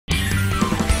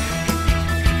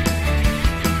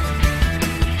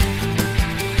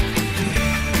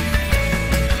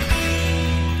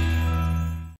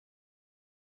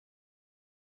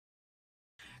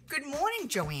Good morning,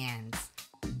 JoAnns.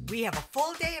 We have a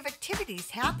full day of activities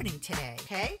happening today,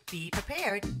 okay? Be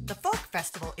prepared. The Folk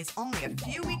Festival is only a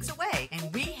few weeks away,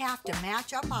 and we have to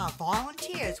match up our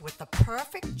volunteers with the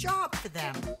perfect job for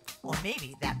them. Or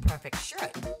maybe that perfect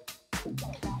shirt.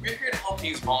 We're here to help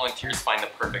these volunteers find the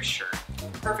perfect shirt,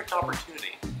 the perfect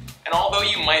opportunity. And although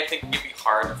you might think it'd be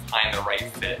hard to find the right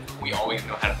fit, we always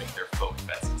know how to make their Folk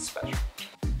Fest special.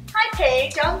 Hi,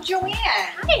 Paige. I'm JoAnns.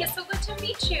 Hi, it's so good to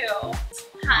meet you.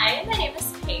 Hi, my name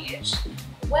is Paige.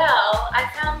 Well, I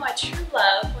found my true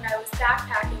love when I was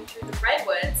backpacking through the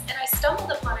redwoods and I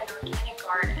stumbled upon an organic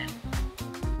garden.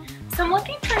 So I'm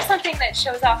looking for something that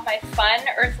shows off my fun,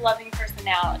 earth-loving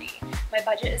personality. My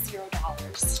budget is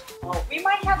 $0. Well, we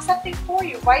might have something for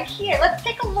you right here. Let's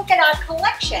take a look at our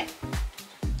collection.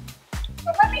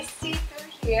 So let me see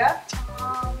through here.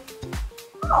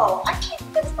 Oh, I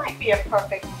think this might be a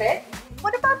perfect fit.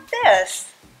 What about this?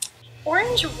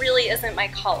 Orange really isn't my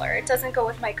color. It doesn't go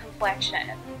with my complexion.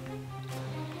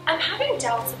 I'm having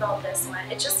doubts about this one.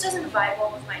 It just doesn't vibe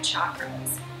well with my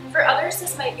chakras. For others,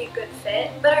 this might be a good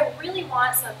fit, but I really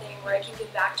want something where I can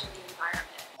give back to the environment.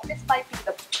 This might be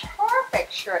the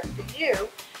perfect shirt for you.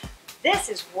 This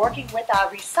is working with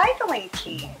our recycling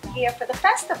team here for the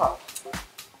festival.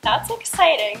 That's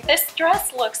exciting. This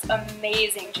dress looks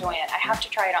amazing, JoAnn. I have to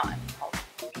try it on.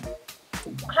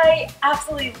 I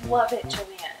absolutely love it, JoAnn.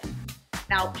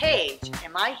 Now, Paige,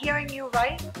 am I hearing you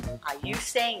right? Are you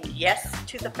saying yes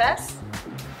to the fest?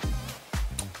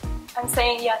 I'm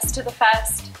saying yes to the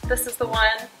fest. This is the one.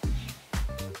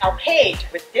 Now, Paige,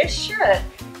 with this shirt,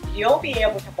 you'll be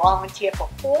able to volunteer for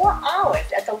 4 hours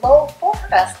at the Lowell Folk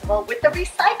Festival with the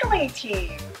recycling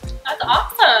team. That's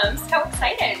awesome. So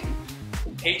exciting.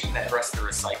 Paige and the rest of the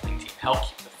recycling team help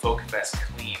keep the Folk Fest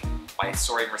clean by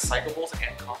sorting recyclables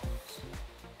and compost.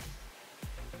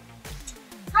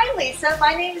 Hi, Lisa.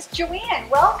 My name is JoAnn.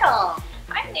 Welcome.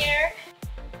 Hi there.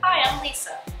 Hi, I'm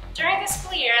Lisa. During the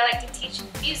school year, I like to teach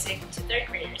music to 3rd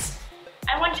graders.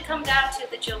 I wanted to come down to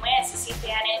the JoAnns to see if they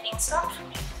had anything in stock for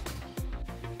me.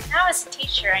 Now as a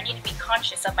teacher, I need to be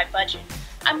conscious of my budget.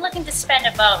 I'm looking to spend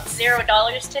about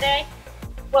 $0 today.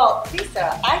 Well,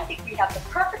 Lisa, I think we have the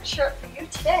perfect shirt for you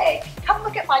today. Come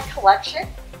look at my collection.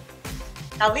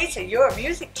 Now, Lisa, you're a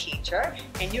music teacher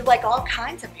and you like all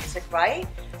kinds of music, right?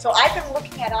 So I've been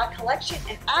looking at our collection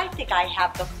and I think I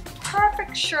have the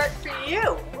perfect shirt for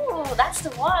you. Ooh, that's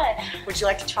the one. Would you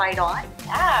like to try it on?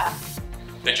 Yeah.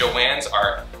 The JoAnns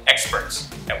are experts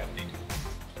at what they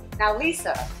do. Now,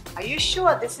 Lisa, are you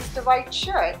sure this is the right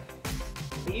shirt?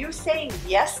 Are you saying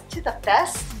yes to the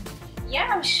fest? Yeah,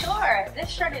 I'm sure. This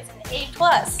shirt is an A+.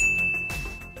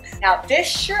 Now, this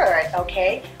shirt,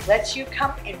 okay, lets you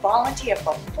come and volunteer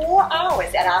for 4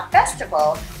 hours at our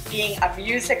festival being a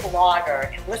music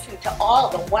logger and listen to all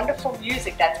the wonderful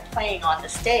music that's playing on the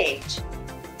stage.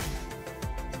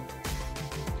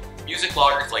 Music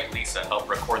loggers like Lisa help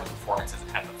record the performances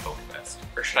at the Folk Fest,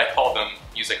 or should I call them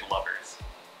music lovers?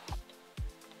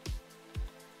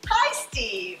 Hi,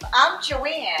 Steve. I'm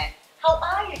JoAnn. How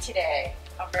are you today?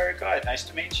 I'm very good. Nice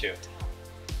to meet you.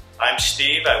 I'm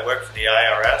Steve. I work for the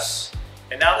IRS.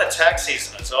 And now that tax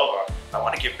season is over, I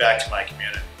want to give back to my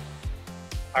community.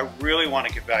 I really want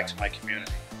to give back to my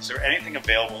community. Is there anything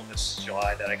available this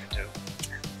July that I could do?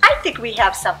 I think we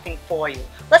have something for you.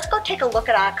 Let's go take a look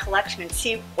at our collection and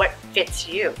see what fits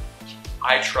you.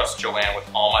 I trust JoAnn with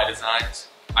all my designs.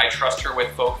 I trust her with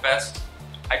Folk Fest.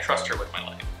 I trust her with my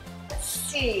life. Let's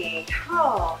see.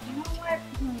 Oh, you know what?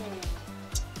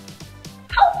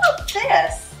 How about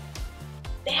this?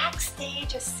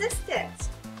 Backstage assistants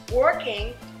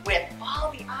working with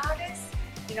all the artists,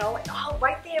 you know, and all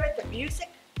right there at the music.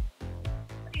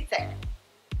 What do you think?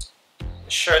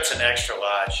 The shirt's an extra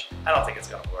large. I don't think it's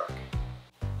going to work.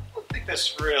 I don't think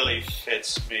this really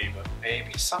fits me, but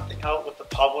maybe something out with the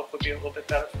public would be a little bit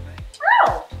better for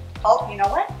me. Oh, you know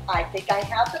what? I think I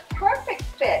have the perfect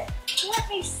fit. Let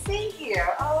me see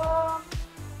here.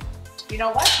 You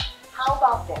know what? How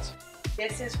about this?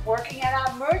 This is working at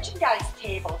our merchandise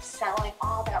table, selling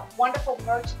all that wonderful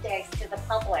merchandise to the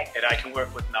public. And I can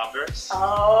work with numbers.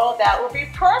 Oh, that would be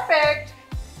perfect.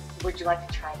 Would you like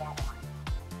to try that on?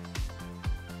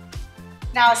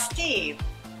 Now, Steve,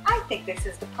 I think this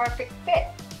is the perfect fit.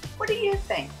 What do you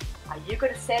think? Are you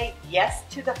going to say yes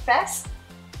to the fest?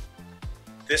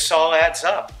 This all adds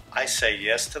up. I say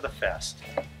yes to the fest.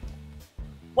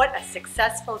 What a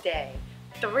successful day.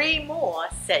 3 more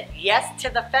said yes to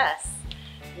the fest.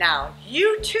 Now,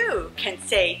 you too can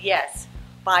say yes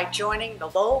by joining the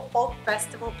Lowell Folk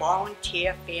Festival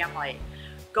volunteer family.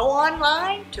 Go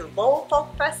online to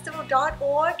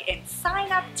lowellfolkfestival.org and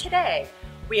sign up today.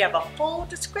 We have a full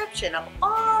description of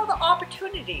all the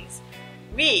opportunities.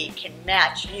 We can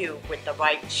match you with the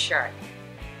right shirt.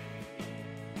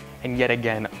 And yet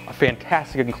again, a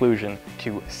fantastic conclusion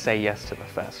to Say Yes to the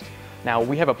Fest. Now,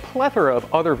 we have a plethora of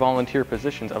other volunteer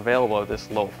positions available at this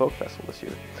Lowell Folk Festival this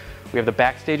year. We have the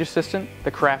backstage assistant,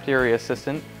 the craft area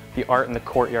assistant, the art and the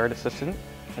courtyard assistant,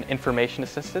 an information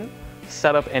assistant,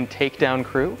 setup and takedown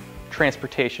crew,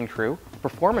 transportation crew,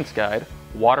 performance guide,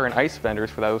 water and ice vendors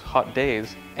for those hot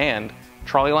days, and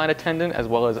trolley line attendant as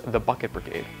well as the bucket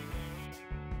brigade.